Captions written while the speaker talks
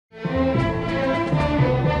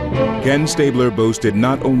Ken Stabler boasted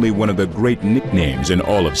not only one of the great nicknames in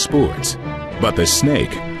all of sports, but the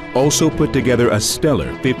Snake also put together a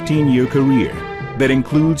stellar 15-year career that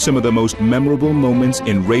includes some of the most memorable moments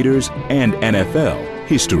in Raiders and NFL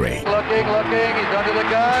history. Looking, he's under the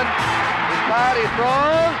gun, he's tied, he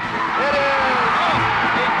throws, it is!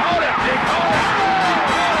 He caught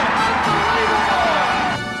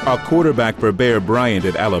it! A quarterback for Bear Bryant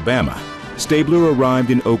at Alabama, Stabler arrived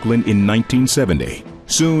in Oakland in 1970.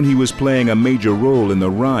 Soon he was playing a major role in the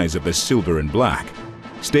rise of the Silver and Black.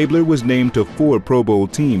 Stabler was named to 4 Pro Bowl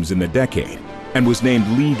teams in the decade and was named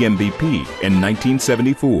League MVP in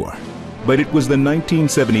 1974. But it was the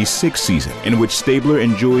 1976 season in which Stabler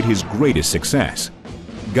enjoyed his greatest success,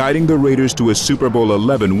 guiding the Raiders to a Super Bowl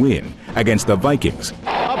XI win against the Vikings.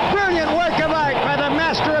 A brilliant work of art by the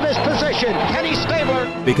master of his position, Kenny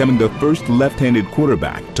Stabler, becoming the first left-handed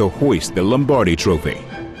quarterback to hoist the Lombardi Trophy.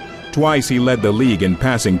 Twice he led the league in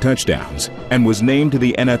passing touchdowns and was named to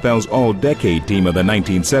the NFL's All-Decade team of the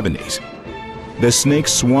 1970s. The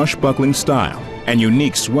Snake's swashbuckling style and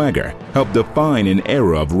unique swagger helped define an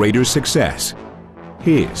era of Raiders' success.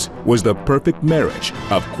 His was the perfect marriage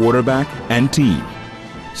of quarterback and team.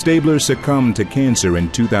 Stabler succumbed to cancer in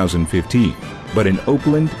 2015, but in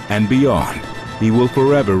Oakland and beyond, he will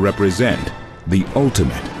forever represent the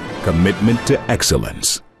ultimate commitment to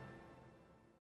excellence.